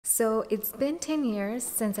So it's been 10 years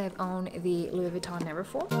since I've owned the Louis Vuitton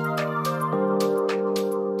Neverfull.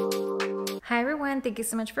 Hi everyone, thank you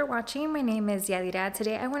so much for watching. My name is Yadira.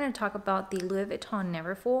 Today I want to talk about the Louis Vuitton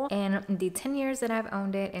Neverfull and the 10 years that I've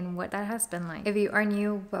owned it and what that has been like. If you are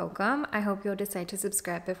new, welcome. I hope you'll decide to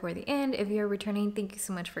subscribe before the end. If you're returning, thank you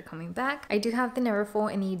so much for coming back. I do have the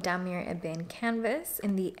Neverfull in the Damier Ebene canvas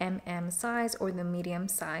in the MM size or the medium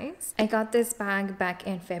size. I got this bag back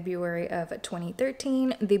in February of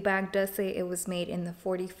 2013. The bag does say it was made in the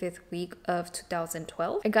 45th week of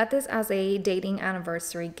 2012. I got this as a dating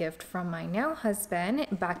anniversary gift from my now husband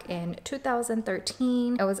back in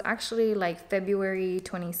 2013. It was actually like February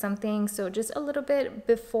 20 something, so just a little bit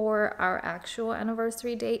before our actual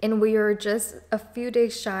anniversary date, and we were just a few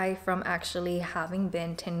days shy from actually having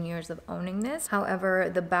been 10 years of owning this. However,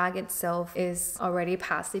 the bag itself is already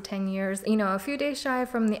past the 10 years. You know, a few days shy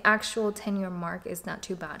from the actual 10-year mark is not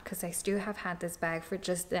too bad because I still have had this bag for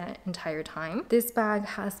just that entire time. This bag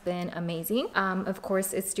has been amazing. Of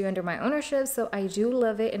course, it's still under my ownership, so I do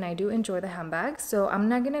love it and I do enjoy the handbag. So I'm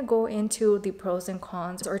not gonna go into the pros and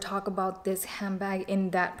cons or talk about this handbag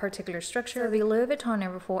in that particular structure. The Louis Vuitton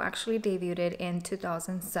Neverfull actually debuted in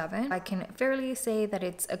 2007. I can fairly say that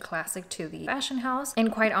it's a classic to the fashion house, and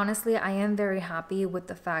quite honestly I am very happy with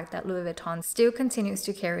the fact that Louis Vuitton still continues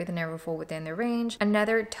to carry the Neverfull within the range.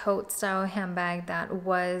 Another tote style handbag that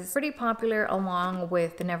was pretty popular along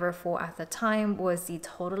with the Neverfull at the time was the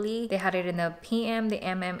Totally. They had it in the PM, the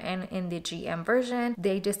MM, and in the GM version.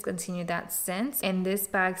 They discontinued that since, and this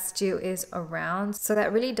bag still is around, so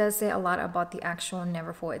that really does say a lot about the actual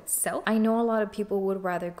Neverfull itself. I know a lot of people would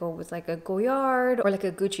rather go with like a Goyard or like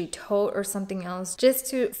a Gucci tote or something else just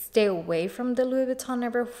to stay away from the Louis Vuitton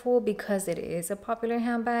Neverfull because it is a popular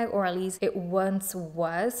handbag, or at least it once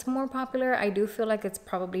was more popular. I do feel like it's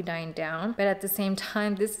probably dying down, but at the same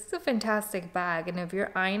time this is a fantastic bag, and if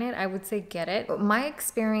you're eyeing it I would say get it. But my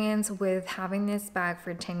experience with having this bag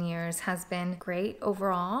for 10 years has been great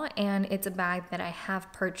overall, and it's a bag that I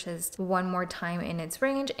have purchased one more time in its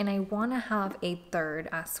range, and I want to have a third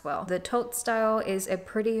as well. The tote style is a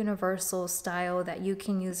pretty universal style that you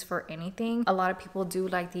can use for anything. A lot of people do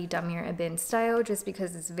like the Damier Ebene style just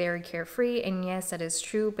because it's very carefree, and yes, that is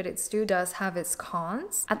true, but it still does have its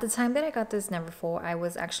cons. At the time that I got this Neverfull, I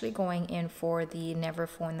was actually going in for the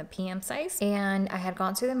Neverfull in the PM size, and I had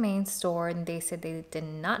gone to the main store and they said they did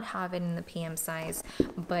not have it in the PM size,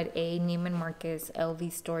 but a Neiman Marcus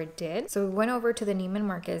LV store did. So we went over to the Neiman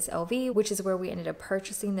Marcus LV, which is where we ended up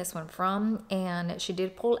purchasing this one from, and she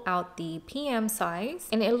did pull out the PM size,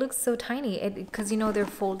 and it looks so tiny because you know they're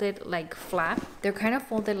folded like flat. They're kind of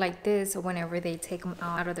folded like this whenever they take them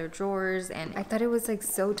out of their drawers, and I thought it was like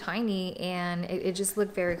so tiny, and it just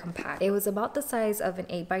looked very compact. It was about the size of an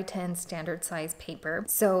 8x10 standard size paper,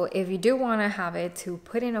 so if you do want to have it to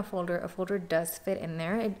put in a folder does fit in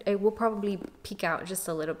there. It will probably peek out just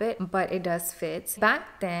a little bit, but it does fit.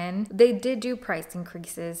 Back then they did do price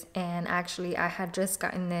increases, and actually I had just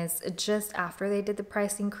gotten this just after they did the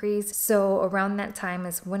price increase, so around that time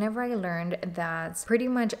is whenever I learned that pretty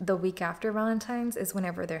much the week after Valentine's is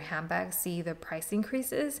whenever their handbags see the price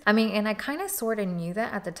increases. I mean, and I kind of sort of knew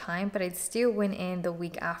that at the time, but I still went in the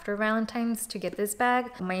week after Valentine's to get this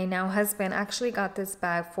bag. My now husband actually got this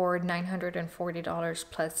bag for $940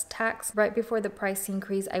 plus tax right before the price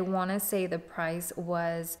increase. I want to say the price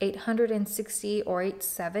was $860 or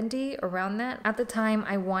 $870, around that. At the time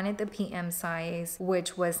I wanted the PM size,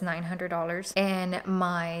 which was $900, and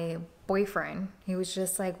my boyfriend, he was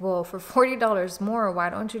just like, well, for $40 more, why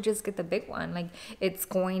don't you just get the big one? Like, it's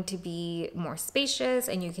going to be more spacious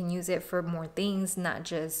and you can use it for more things, not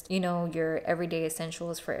just, you know, your everyday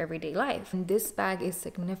essentials for everyday life. And this bag is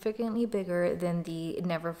significantly bigger than the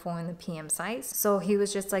Neverfull in the PM size, so he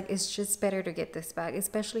was just like, it's just better to get this bag,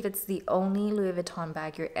 especially if it's the only Louis Vuitton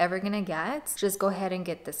bag you're ever gonna get. Just go ahead and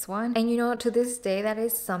get this one. And you know, to this day, that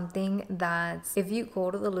is something that if you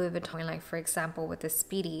go to the Louis Vuitton, like for example with the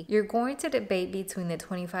Speedy, you're going to debate between the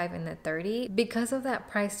 25 and the 30 because of that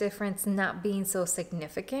price difference not being so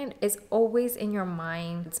significant. It's always in your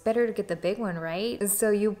mind, it's better to get the big one, right? So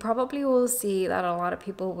you probably will see that a lot of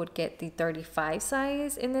people would get the 35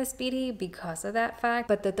 size in the Speedy because of that fact,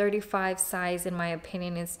 but the 35 size in my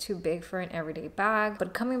opinion is too big for an everyday bag.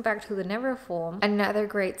 But coming back to the Neverfull, another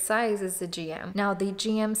great size is the GM. Now the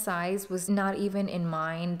GM size was not even in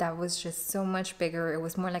mine, that was just so much bigger. It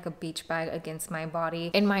was more like a beach bag against my body,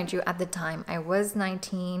 and mind you, at the time I was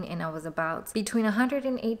 19 and I was about between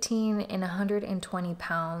 118 and 120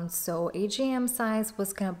 pounds. So a GM size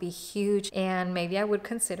was gonna be huge, and maybe I would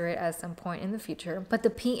consider it at some point in the future. But the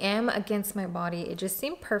PM against my body, it just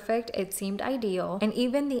seemed perfect. It seemed ideal. And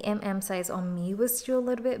even the MM size on me was still a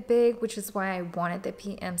little bit big, which is why I wanted the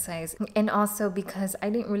PM size. And also because I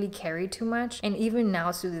didn't really carry too much. And even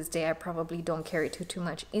now to this day, I probably don't carry too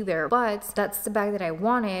much either. But that's the bag that I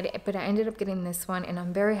wanted. But I ended up getting this one, and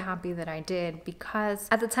I'm very happy that I did, because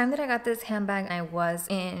at the time that I got this handbag, I was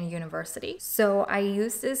in university. So I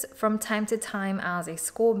used this from time to time as a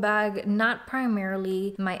school bag, not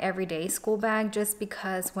primarily my everyday school bag, just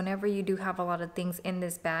because whenever you do have a lot of things in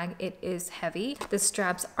this bag, it is heavy. The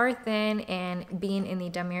straps are thin, and being in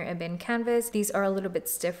the Damir Ebene canvas, these are a little bit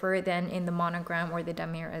stiffer than in the monogram or the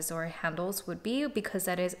Damir Azur handles would be, because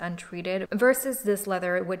that is untreated, versus this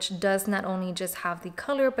leather, which does not only just have the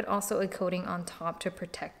color but also a coating on top to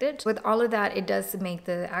protect it. With all of that, it does make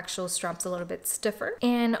the actual straps a little bit stiffer,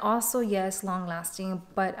 and also, yes, long lasting,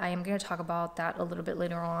 but I am going to talk about that a little bit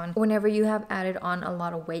later on. Whenever you have added on a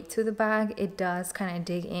lot of weight to the bag, it does kind of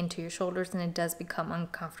dig into your shoulders and it does become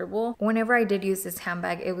uncomfortable. Whenever I did use this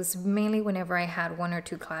handbag, it was mainly whenever I had 1 or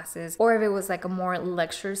 2 classes, or if it was like a more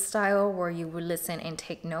lecture style where you would listen and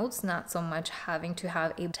take notes, not so much having to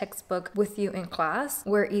have a textbook with you in class,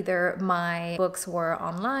 where either my books were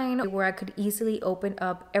online, where I could easily open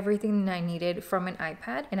up everything that I needed from an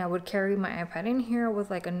iPad, and I would carry my iPad in here with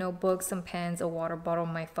like a notebook, some pens, a water bottle,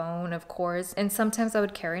 my phone, of course, and sometimes I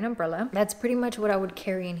would carry an umbrella. That's pretty much what I would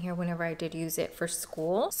carry in here whenever I did use it for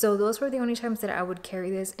school. So those were the only times that I would carry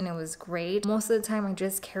this, and it was great. Most of the time I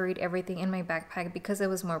just carried everything in my backpack because it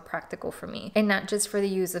was more practical for me, and not just for the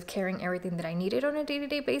use of carrying everything that I needed on a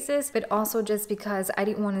day-to-day basis, but also just because I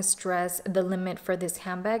didn't want to stress the limit for this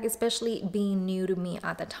handbag, especially being new to me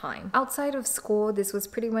at the time. Outside of school, this was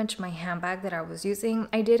pretty much my handbag that I was using.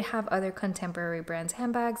 I did have other contemporary brands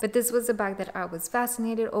handbags, but this was the bag that I was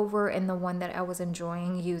fascinated over and the one that I was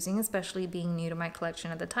enjoying using, especially being new to my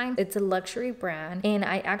collection at the time. It's a luxury brand, and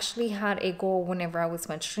I actually had a goal whenever I was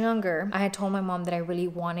much younger. I had told my mom that I really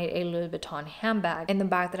wanted a Louis Vuitton handbag, and the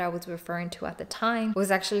bag that I was referring to at the time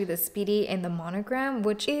was actually the Speedy in the monogram,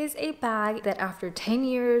 which is a bag that after 10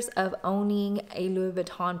 years of owning a Louis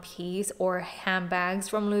Vuitton piece or handbags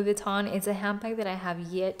from Louis Vuitton, it's a handbag that I have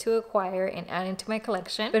yet to acquire and add into my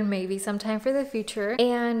collection, but maybe sometime for the future.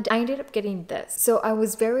 And I ended up getting this. So I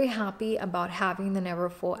was very happy about having the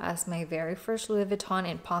Neverfull as my very first Louis Vuitton,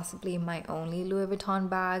 and possibly my only Louis Vuitton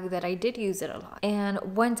bag that I did use it a lot. And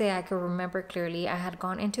one day I could remember clearly, I had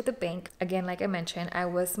gone into the bank. Again, like I mentioned, I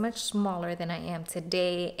was much smaller than I am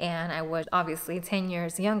today, and I was obviously 10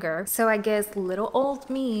 years younger. So I guess little old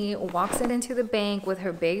me walks into the bank with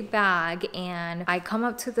her big bag, and I come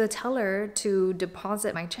up to the teller to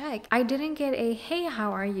deposit my check. I didn't get a "hey,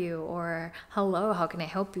 how are you?" or "hello, how can I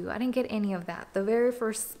help you?" I didn't get any of that. The very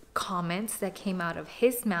first comments that came out of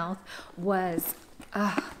his mouth was,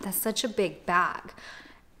 "that's such a big bag."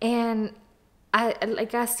 And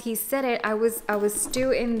like as he said it, I was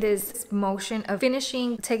still in this motion of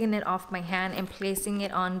finishing taking it off my hand and placing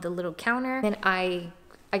it on the little counter. Then I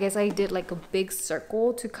guess I did like a big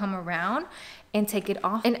circle to come around and take it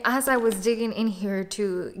off. And as I was digging in here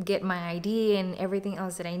to get my ID and everything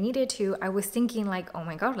else that I needed to, I was thinking like, oh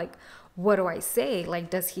my God, like, what do I say? Like,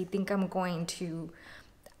 does he think I'm going to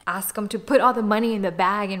ask him to put all the money in the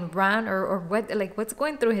bag and run, or what, like what's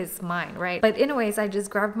going through his mind, right? But anyways, I just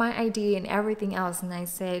grabbed my ID and everything else, and I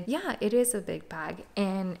said, yeah, it is a big bag.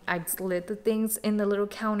 And I slid the things in the little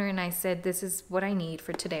counter, and I said, this is what I need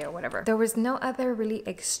for today or whatever. There was no other really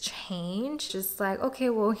exchange, just like, okay,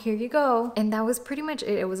 well, here you go. And that was pretty much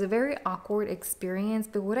it. It was a very awkward experience,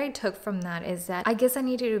 but what I took from that is that I guess I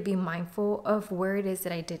needed to be mindful of where it is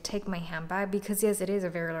that I did take my handbag, because yes, it is a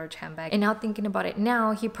very large handbag. And now thinking about it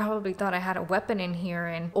now, he probably thought I had a weapon in here,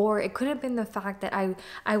 and or it could have been the fact that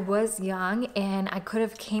I was young and I could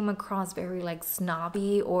have came across very like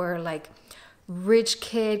snobby or like rich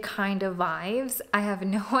kid kind of vibes. I have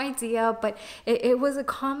no idea, but it was a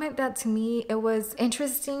comment that to me, it was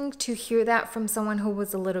interesting to hear that from someone who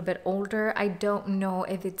was a little bit older. I don't know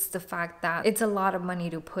if it's the fact that it's a lot of money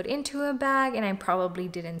to put into a bag, and I probably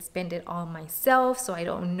didn't spend it all myself, so I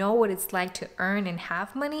don't know what it's like to earn and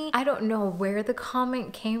have money. I don't know where the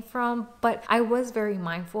comment came from, but I was very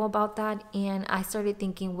mindful about that, and I started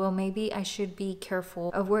thinking, well, maybe I should be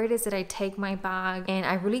careful of where it is that I take my bag. And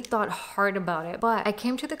I really thought hard about about it. But I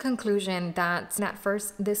came to the conclusion that at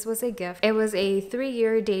first this was a gift. It was a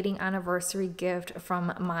 3-year dating anniversary gift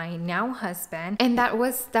from my now husband, and that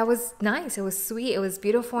was nice. It was sweet, it was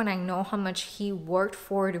beautiful, and I know how much he worked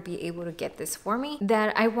for to be able to get this for me,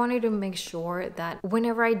 that I wanted to make sure that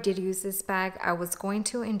whenever I did use this bag, I was going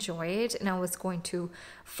to enjoy it and I was going to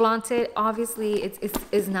flaunt it. Obviously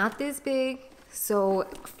it's not this big, so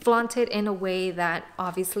flaunt it in a way that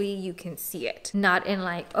obviously you can see it, not in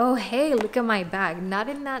like, oh hey, look at my bag, not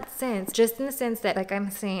in that sense, just in the sense that, like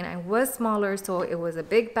I'm saying, I was smaller, so it was a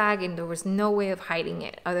big bag and there was no way of hiding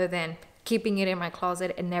it other than keeping it in my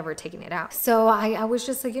closet and never taking it out. So I was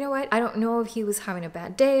just like, you know what, I don't know if he was having a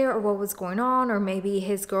bad day or what was going on, or maybe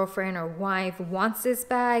his girlfriend or wife wants this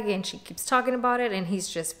bag and she keeps talking about it and he's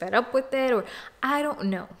just fed up with it, or I don't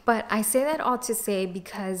know. But I say that all to say,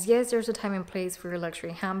 because yes, there's a time and place for your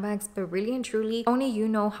luxury handbags, but really and truly only you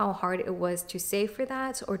know how hard it was to save for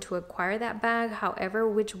that or to acquire that bag, however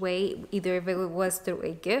which way, either if it was through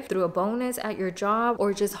a gift, through a bonus at your job,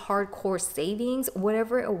 or just hardcore savings,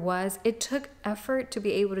 whatever it was, it took effort to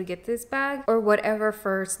be able to get this bag, or whatever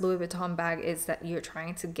first Louis Vuitton bag is that you're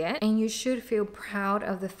trying to get. And you should feel proud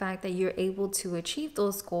of the fact that you're able to achieve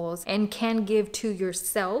those goals and can give to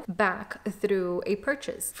yourself back through a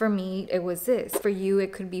purchase. For me, it was this. For you,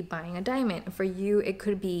 it could be buying a diamond. For you, it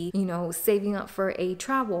could be, you know, saving up for a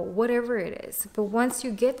travel, whatever it is. But once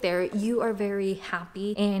you get there, you are very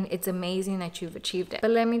happy and it's amazing that you've achieved it.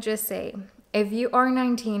 But let me just say, if you are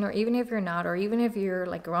 19, or even if you're not, or even if you're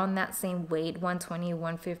like around that same weight, 120,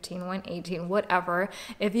 115, 118, whatever,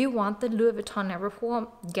 if you want the Louis Vuitton Neverfull,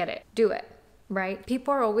 get it, do it. Right?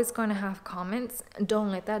 People are always going to have comments.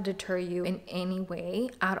 Don't let that deter you in any way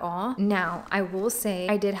at all. Now, I will say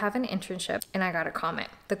I did have an internship and I got a comment.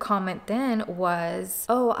 The comment then was,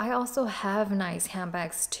 oh, I also have nice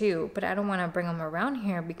handbags too, but I don't want to bring them around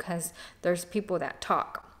here because there's people that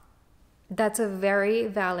talk. That's a very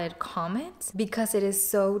valid comment, because it is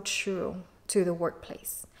so true to the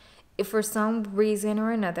workplace. If for some reason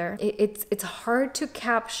or another, it's hard to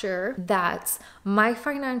capture that my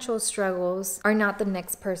financial struggles are not the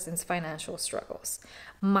next person's financial struggles.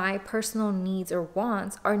 My personal needs or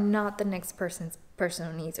wants are not the next person's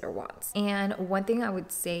personal needs or wants. And one thing I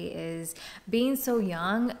would say is, being so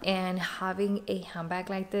young and having a handbag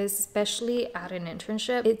like this, especially at an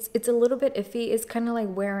internship, it's a little bit iffy. It's kind of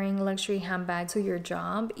like wearing luxury handbags to your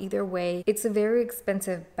job. Either way, it's a very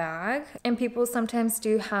expensive bag, and people sometimes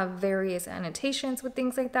do have various annotations with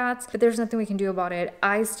things like that, but there's nothing we can do about it.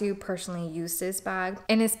 I do personally use this bag,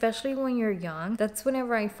 and especially when you're young, that's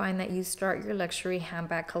whenever I find that you start your luxury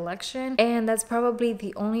handbag collection, and that's probably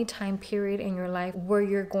the only time period in your life where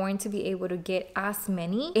you're going to be able to get as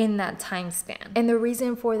many in that time span. And the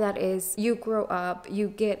reason for that is you grow up, you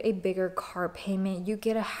get a bigger car payment, you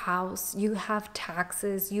get a house, you have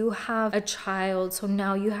taxes, you have a child, so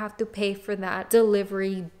now you have to pay for that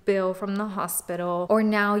delivery bill from the hospital, or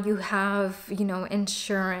now you have, you know,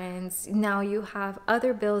 insurance, now you have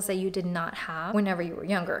other bills that you did not have whenever you were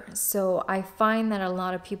younger. So I find that a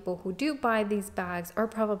lot of people who do buy these bags are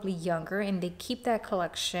probably younger and they keep that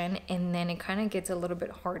collection, and then it kind of gets a little bit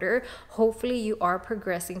harder. Hopefully you are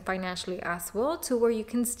progressing financially as well, to where you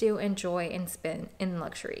can still enjoy and spend in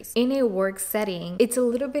luxuries. In a work setting, it's a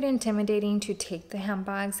little bit intimidating to take the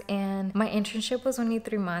handbags, and my internship was only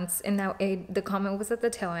 3 months, and now the comment was at the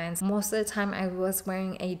tail end. Most of the time I was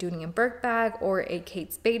wearing a Dooney & Burke bag or a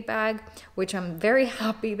Kate Spade bag, which I'm very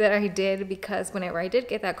happy that I did, because whenever I did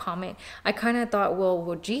get that comment, I kind of thought,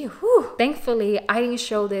 well gee, whew, thankfully I didn't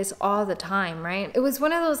show this all the time, right? It was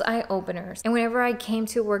one of those eye openers. And whenever I came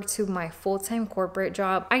to work to my full-time corporate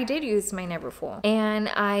job, I did use my Neverfull, and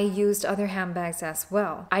I used other handbags as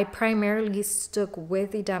well. I primarily stuck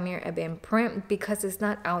with the Damier Ebene print because it's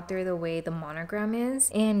not out there the way the monogram is.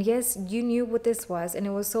 And yes, you knew what this was, and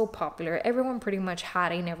it was so popular. Everyone pretty much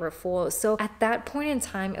had a Neverfull. So at that point in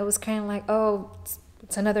time, it was kind of like, oh,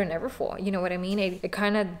 it's another Neverfull. You know what I mean? It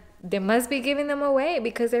kind of, they must be giving them away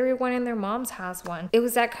because everyone and their moms has one. It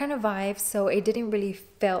was that kind of vibe, so it didn't really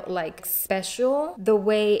felt like special the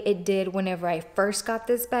way it did whenever I first got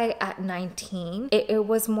this bag at 19. It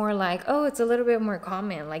was more like, oh, it's a little bit more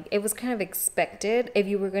common. Like, it was kind of expected. If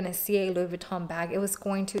you were gonna see a Louis Vuitton bag, it was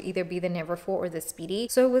going to either be the Neverfull or the Speedy,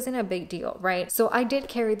 so it wasn't a big deal, right? So I did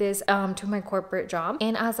carry this to my corporate job,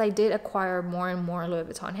 and as I did acquire more and more Louis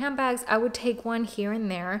Vuitton handbags, I would take one here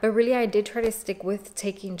and there, but really I did try to stick with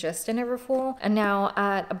taking just just a Neverfull. And now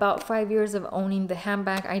at about 5 years of owning the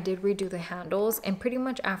handbag, I did redo the handles, and pretty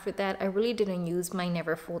much after that I really didn't use my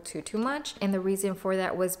Neverfull too much. And the reason for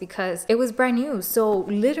that was because it was brand new, so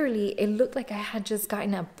literally it looked like I had just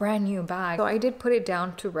gotten a brand new bag. So I did put it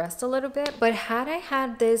down to rest a little bit. But had I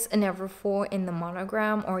had this Neverfull in the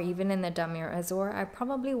monogram or even in the Damier Azur, I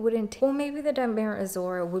probably wouldn't. Well, maybe the Damier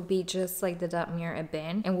Azur would be just like the Damier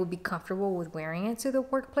Ebin and would be comfortable with wearing it to the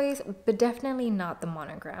workplace, but definitely not the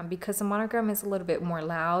monogram, because the monogram is a little bit more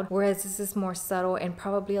loud, whereas this is more subtle and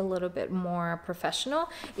probably a little bit more professional.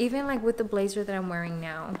 Even like with the blazer that I'm wearing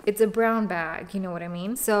now, it's a brown bag, you know what I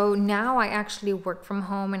mean? So now I actually work from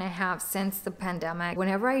home, and I have since the pandemic.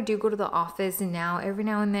 Whenever I do go to the office now, every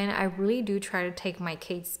now and then, I really do try to take my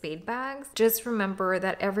Kate Spade bags. Just remember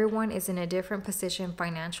that everyone is in a different position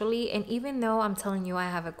financially, and even though I'm telling you I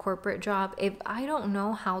have a corporate job, if I don't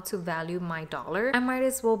know how to value my dollar, I might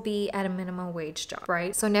as well be at a minimum wage job,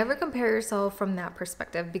 right? So never compare yourself from that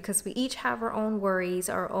perspective, because we each have our own worries,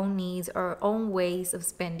 our own needs, our own ways of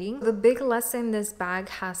spending. The big lesson this bag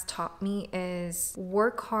has taught me is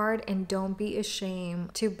work hard and don't be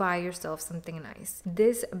ashamed to buy yourself something nice.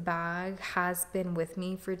 This bag has been with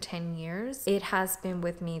me for 10 years. It has been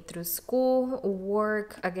with me through school,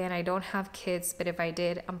 work. Again, I don't have kids, but if I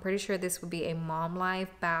did, I'm pretty sure this would be a mom life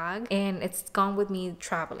bag, and it's gone with me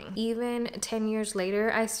traveling. Even 10 years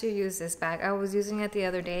later, I still use this bag. I was using it the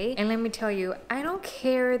other day, and let me tell you, I don't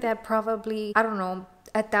care that probably, I don't know,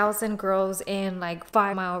 1,000 girls in like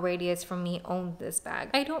 5-mile radius from me own this bag.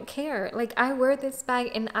 I don't care. Like, I wear this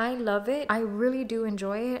bag and I love it. I really do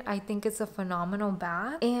enjoy it. I think it's a phenomenal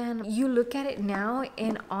bag. And you look at it now,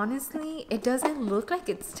 and honestly, it doesn't look like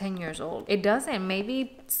it's 10 years old. It doesn't.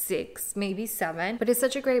 Maybe 6, maybe 7. But it's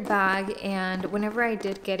such a great bag. And whenever I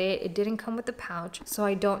did get it, it didn't come with a pouch, so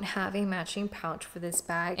I don't have a matching pouch for this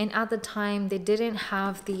bag. And at the time, they didn't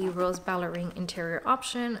have the rose ballerine interior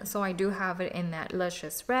option, so I do have it in that lush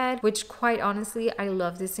red, which quite honestly, I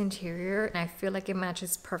love this interior and I feel like it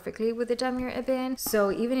matches perfectly with the Damier Ebin.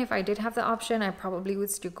 So even if I did have the option, I probably would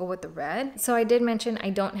still go with the red. So I did mention I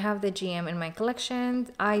don't have the GM in my collection.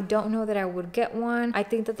 I don't know that I would get one. I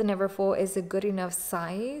think that the Neverfull is a good enough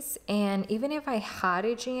size, and even if I had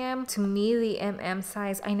a GM, to me the MM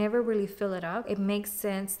size, I never really fill it up. It makes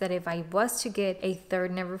sense that if I was to get a third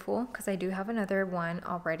Neverfull, because I do have another one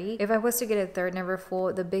already, if I was to get a third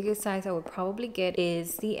Neverfull, the biggest size I would probably get is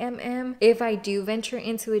the MM. If I do venture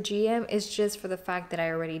into a GM, it's just for the fact that I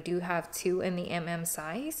already do have 2 in the MM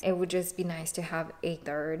size. It would just be nice to have a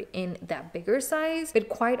third in that bigger size. But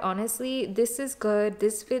quite honestly, this is good.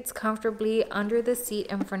 This fits comfortably under the seat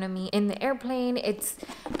in front of me. In the airplane, it's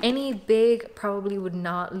any big probably would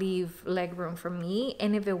not leave leg room for me.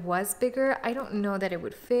 And if it was bigger, I don't know that it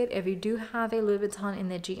would fit. If you do have a Louis Vuitton in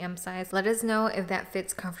the GM size, let us know if that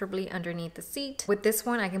fits comfortably underneath the seat. With this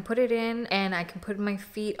one, I can put it in and I can put my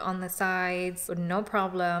feet on the sides, no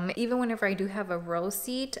problem. Even whenever I do have a row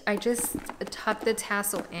seat, I just tuck the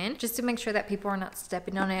tassel in just to make sure that people are not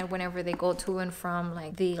stepping on it whenever they go to and from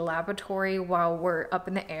like the laboratory while we're up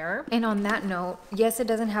in the air. And on that note, yes, it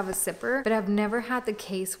doesn't have a zipper, but I've never had the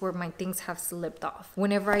case where my things have slipped off.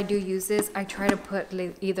 Whenever I do use this, I try to put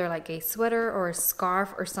either like a sweater or a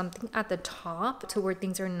scarf or something at the top to where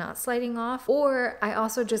things are not sliding off, or I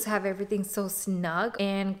also just have everything so snug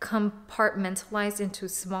and compartmentalized into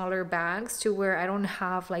smaller bags to where I don't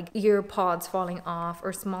have like ear pods falling off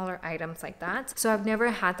or smaller items like that. So I've never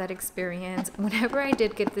had that experience. Whenever I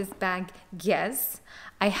did get this bag, yes,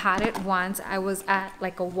 I had it once. I was at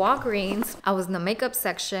like a Walgreens. I was in the makeup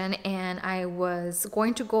section and I was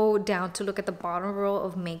going to go down to look at the bottom row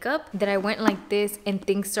of makeup, that I went like this and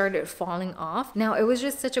things started falling off. Now it was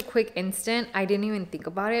just such a quick instant, I didn't even think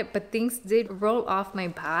about it, but things did roll off my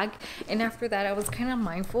bag. And after that, I was kind of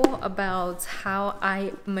mindful about how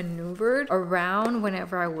I maneuvered around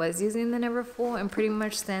whenever I was using the Neverfull, and pretty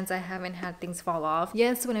much since I haven't had things fall off.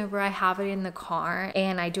 Yes, whenever I have it in the car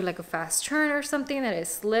and I do like a fast turn or something that it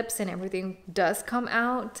slips and everything does come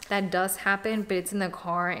out, that does happen, but it's in the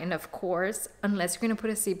car, and of course, unless you're gonna put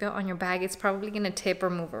a seatbelt on your bag, it's probably gonna tip or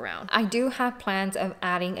move around. I do have plans of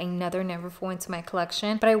adding another Neverfull into my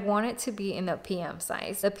collection, but I want it to be in the PM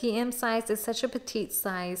size. The PM size is such a petite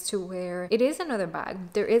size to where it is another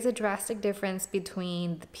bag. There is a drastic difference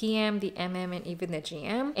between the PM, the MM, and even the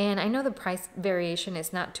GM. And I know the price variation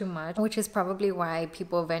is not too much, which is probably why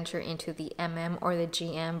people venture into the MM or the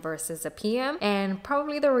GM versus a PM. And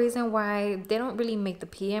probably the reason why they don't really make the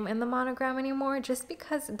PM in the monogram anymore, just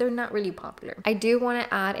because they're not really popular. I do want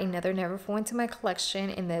to add another Neverfull into my collection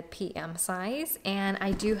in the PM size, and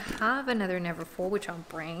I do have another Neverfull which I'll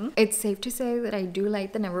bring. It's safe to say that I do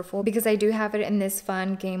like the Neverfull because I do have it in this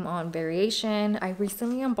fun game on variation. I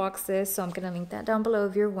recently unboxed this, so I'm gonna link that down below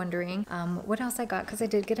if you're wondering what else I got, because I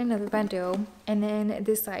did get another bandeau. And then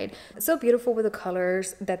this side, so beautiful with the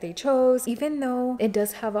colors that they chose. Even though it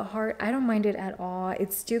does have a heart, I don't mind it at all.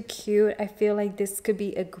 It's still cute. I feel like this could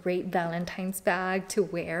be a great Valentine's bag to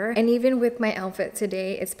wear, and even with my outfit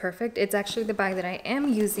today, it's perfect. It's actually the bag that I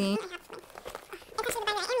am using.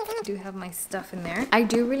 I do have my stuff in there. I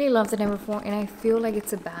do really love the Neverfull, and I feel like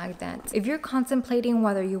it's a bag that if you're contemplating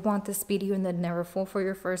whether you want the Speedy or the Neverfull for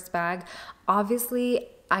your first bag, obviously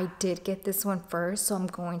I did get this one first, so I'm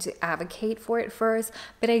going to advocate for it first.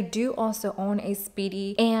 But I do also own a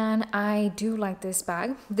Speedy, and I do like this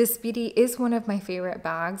bag. This Speedy is one of my favorite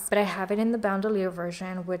bags, but I have it in the bandolier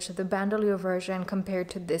version, which the bandolier version compared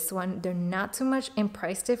to this one, they're not too much in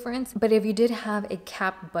price difference. But if you did have a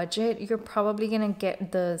cap budget, you're probably gonna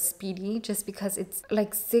get the Speedy, just because it's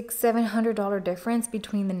like $600–700 difference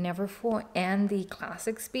between the Neverfull and the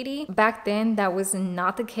classic Speedy. Back then, that was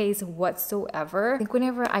not the case whatsoever. I think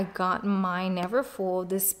whenever I got my Neverfull,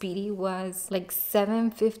 the Speedy was like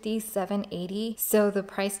 $750, $780. So the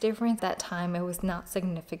price difference that time, it was not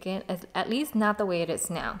significant, at least not the way it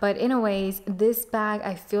is now. But anyways, this bag,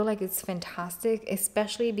 I feel like it's fantastic,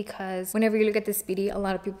 especially because whenever you look at the Speedy, a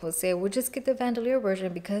lot of people say, well, just get the bandolier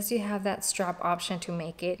version because you have that strap option to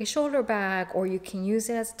make it a shoulder bag, or you can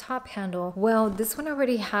use it as a top handle. Well, this one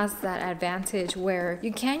already has that advantage where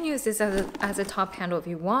you can use this as a top handle if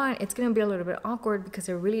you want. It's gonna be a little bit awkward because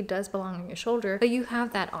it really does belong on your shoulder, but you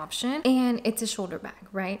have that option, and it's a shoulder bag,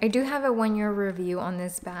 right? I do have a 1-year review on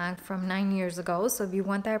this bag from 9 years ago, so if you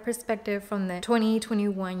want that perspective from the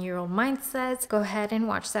 21-year-old mindset, go ahead and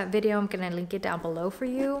watch that video. I'm gonna link it down below for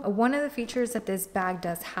you. One of the features that this bag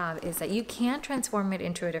does have is that you can transform it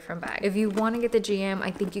into a different bag. If you want to get the GM,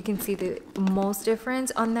 I think you can see the most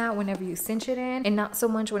difference on that whenever you cinch it in, and not so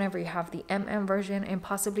much whenever you have the MM version, and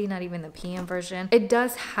possibly not even the PM version. It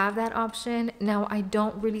does have that option. Now, I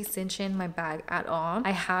don't really cinch in my bag at all.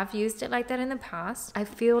 I have used it like that in the past. I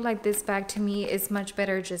feel like this bag to me is much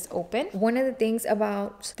better just open. One of the things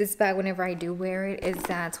about this bag whenever I do wear it is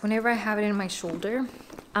that whenever I have it in my shoulder,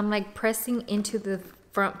 I'm like pressing into the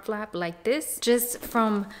front flap like this, just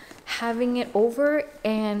from having it over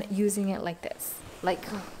and using it like this. Like,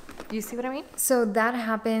 you see what I mean? So that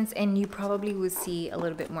happens, and you probably would see a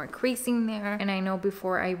little bit more creasing there. And I know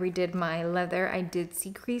before I redid my leather, I did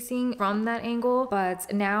see creasing from that angle,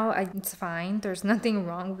 but now it's fine. There's nothing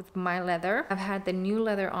wrong with my leather. I've had the new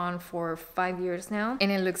leather on for 5 years now, and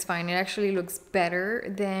it looks fine. It actually looks better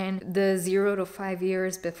than the 0 to 5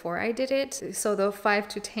 years before I did it. So the 5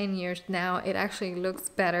 to 10 years now, it actually looks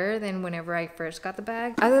better than whenever I first got the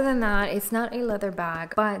bag. Other than that, it's not a leather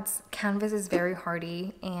bag, but canvas is very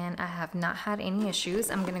hardy, and I have not had any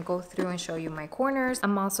issues. I'm gonna go through and show you my corners.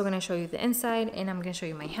 I'm also gonna show you the inside, and I'm gonna show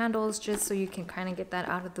you my handles, just so you can kind of get that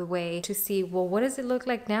out of the way to see, well, what does it look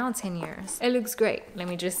like now 10 years? It looks great, let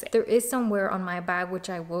me just say. There is some wear on my bag, which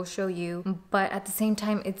I will show you, but at the same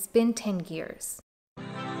time, it's been 10 years.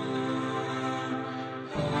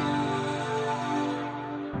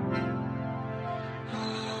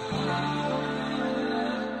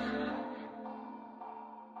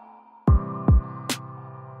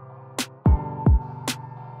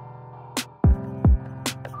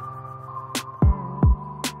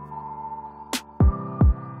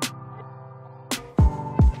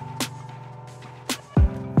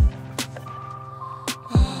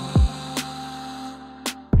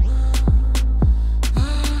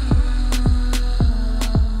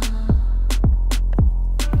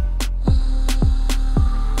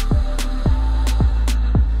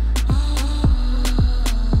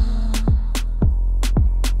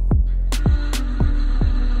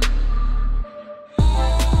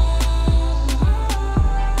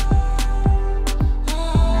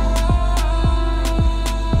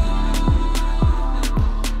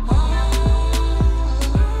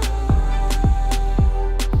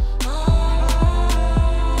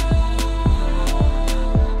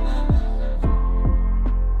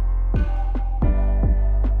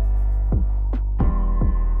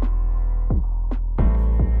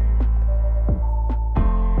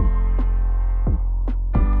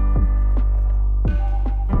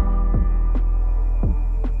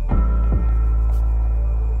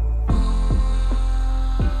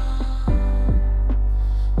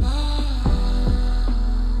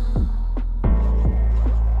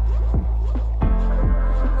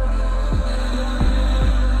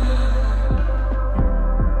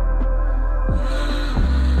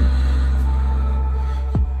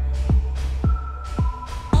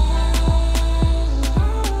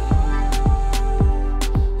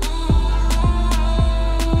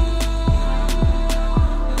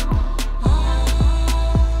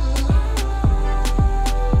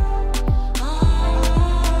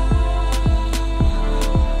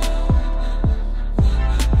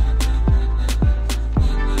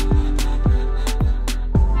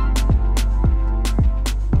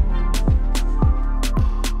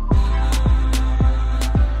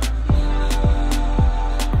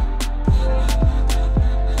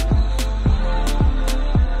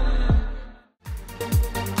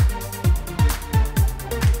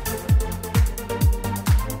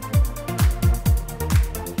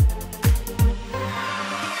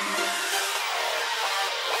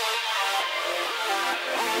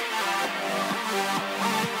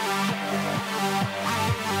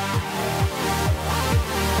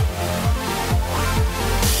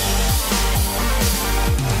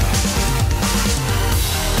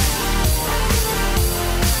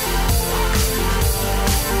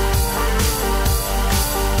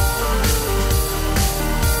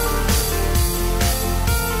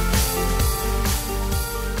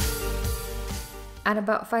 At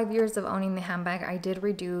about 5 years of owning the handbag, I did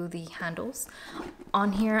redo the handles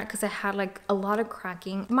on here because I had like a lot of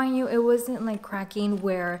cracking. Mind you, it wasn't like cracking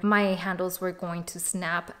where my handles were going to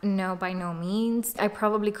snap. No, by no means. I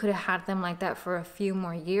probably could have had them like that for a few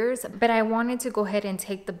more years, but I wanted to go ahead and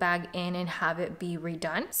take the bag in and have it be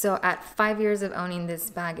redone. So at 5 years of owning this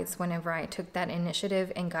bag, it's whenever I took that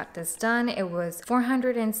initiative and got this done. It was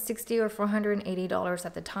 $460 or $480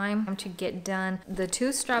 at the time to get done. The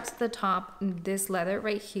two straps at the top, this leather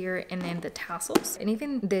right here, and then the tassels, and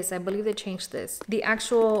even this, I believe they changed this. The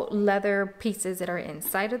actual leather pieces that are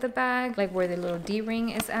inside of the bag, like where the little D-ring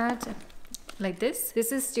is at, like this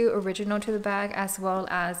is still original to the bag, as well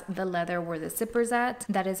as the leather where the zipper's at,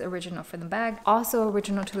 that is original for the bag. Also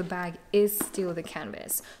original to the bag is still the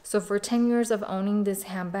canvas. So for 10 years of owning this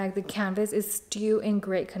handbag, the canvas is still in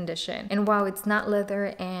great condition. And while it's not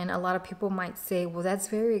leather, and a lot of people might say, well, that's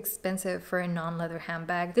very expensive for a non-leather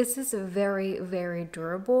handbag, this is very, very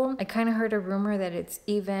durable. I kind of heard a rumor that it's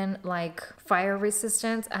even like fire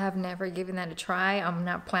resistant. I have never given that a try. I'm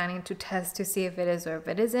not planning to test to see if it is or if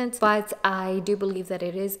it isn't, but I do believe that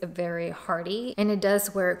it is very hardy and it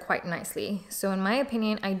does wear quite nicely. So in my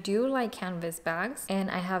opinion, I do like canvas bags,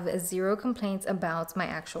 and I have zero complaints about my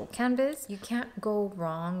actual canvas. You can't go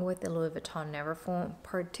wrong with the Louis Vuitton Neverfull,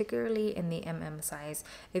 particularly in the MM size.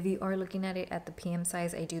 If you are looking at it at the PM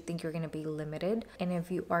size, I do think you're going to be limited. And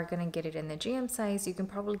if you are going to get it in the GM size, you can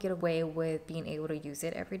probably get away with being able to use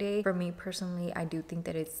it every day. For me personally, I do think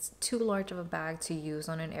that it's too large of a bag to use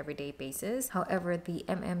on an everyday basis. However, the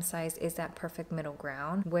MM size is that perfect middle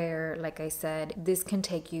ground where, like I said, this can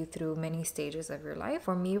take you through many stages of your life.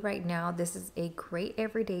 For me right now, this is a great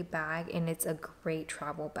everyday bag, and it's a great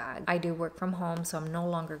travel bag. I do work from home, so I'm no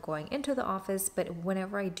longer going into the office, but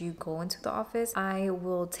whenever I do go into the office, I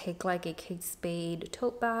will take like a Kate Spade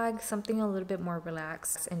tote bag, something a little bit more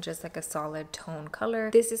relaxed and just like a solid tone color.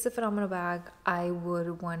 This is a phenomenal bag. I would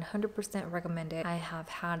 100% recommend it. I have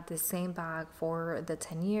had the same bag for the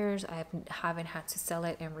 10 years. I haven't had to sell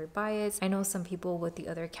it and rebuy it. I know some people with the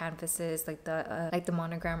other canvases, like the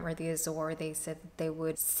monogram or the azure, they said that they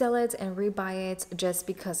would sell it and rebuy it just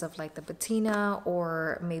because of like the patina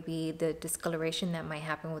or maybe the discoloration that might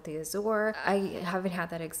happen with the azure. I haven't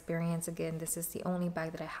had that experience. Again, this is the only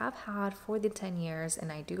bag that I have had for the 10 years,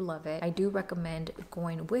 and I do love it. I do recommend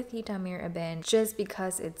going with the Damir Ebene just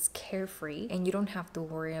because it's carefree and you don't have to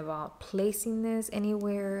worry about placing this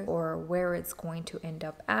anywhere or where it's going to end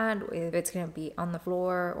up at, if it's going to be on the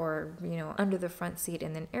floor or, you know, under the front seat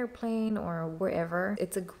in an airplane or wherever.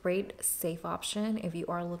 It's a great safe option if you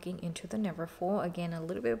are looking into the Neverfull. Again, a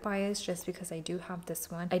little bit biased just because I do have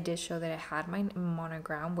this one. I did show that I had my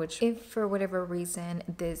monogram, which if for whatever reason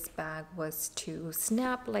this bag was to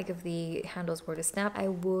snap, like if the handles were to snap, I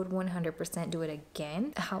would 100% do it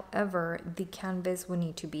again. However, the canvas would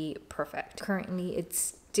need to be perfect. Currently,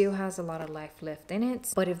 it's still has a lot of life left in it,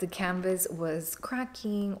 but if the canvas was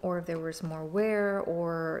cracking or if there was more wear,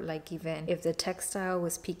 or like even if the textile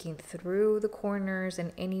was peeking through the corners in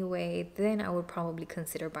any way, then I would probably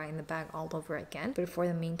consider buying the bag all over again. But for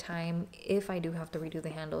the meantime, if I do have to redo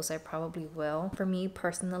the handles, I probably will. For me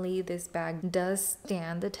personally, this bag does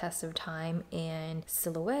stand the test of time in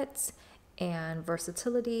silhouettes and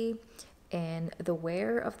versatility and the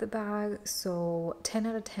wear of the bag. So 10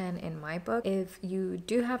 out of 10 in my book. If you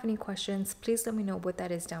do have any questions, please let me know what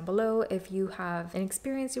that is down below. If you have an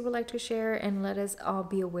experience you would like to share and let us all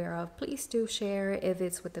be aware of, please do share. If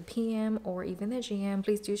it's with the PM or even the GM,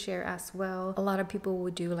 please do share as well. A lot of people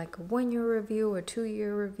would do like a 1-year review or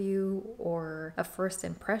 2-year review or a first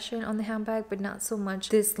impression on the handbag, but not so much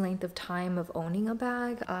this length of time of owning a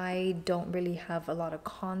bag. I don't really have a lot of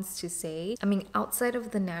cons to say. I mean, outside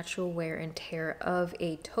of the natural wear and tear of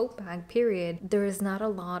a tote bag period, there is not a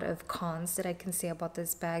lot of cons that I can say about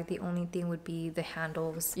this bag. The only thing would be the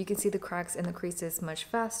handles. You can see the cracks and the creases much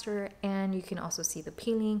faster, and you can also see the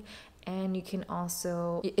peeling, and you can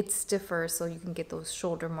also, it's stiffer, so you can get those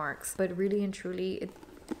shoulder marks. But really and truly,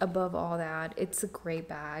 above all that, it's a great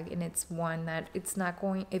bag, and it's one that it's not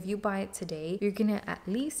going, if you buy it today, you're gonna at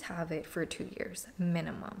least have it for 2 years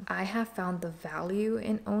minimum. I have found the value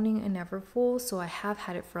in owning a Neverfull, so I have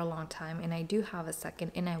had it for a long time, and I do have a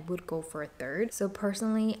second, and I would go for a third. So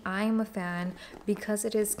personally, I'm a fan because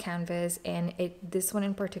it is canvas, and this one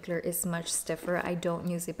in particular is much stiffer. I don't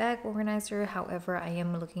use a bag organizer. However, I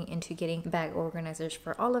am looking into getting bag organizers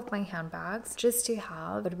for all of my handbags just to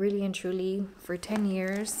have. But really and truly, for 10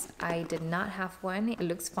 years corners. I did not have one. It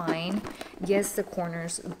looks fine. Yes, the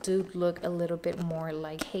corners do look a little bit more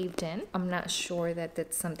like caved in. I'm not sure that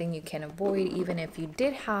that's something you can avoid even if you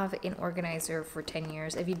did have an organizer for 10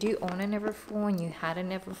 years. If you do own a Neverfull and you had a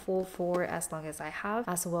Neverfull for as long as I have,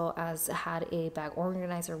 as well as had a bag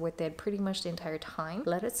organizer with it pretty much the entire time,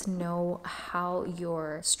 let us know how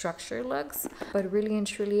your structure looks. But really and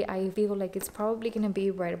truly, I feel like it's probably going to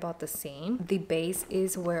be right about the same. The base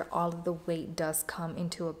is where all of the weight does come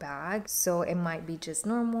into a bag, so it might be just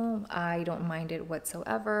normal. I don't mind it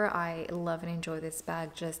whatsoever. I love and enjoy this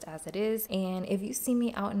bag just as it is, and if you see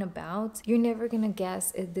me out and about, you're never gonna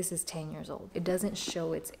guess if this is 10 years old. It doesn't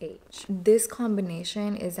show its age. This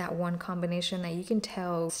combination is that one combination that you can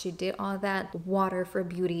tell she did all that water for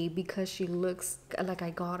beauty because she looks like I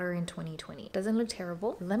got her in 2020. Doesn't look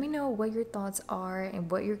terrible. Let me know what your thoughts are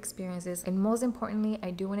and what your experience is, and most importantly,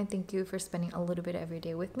 I do want to thank you for spending a little bit of your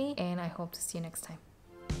day with me, and I hope to see you next time.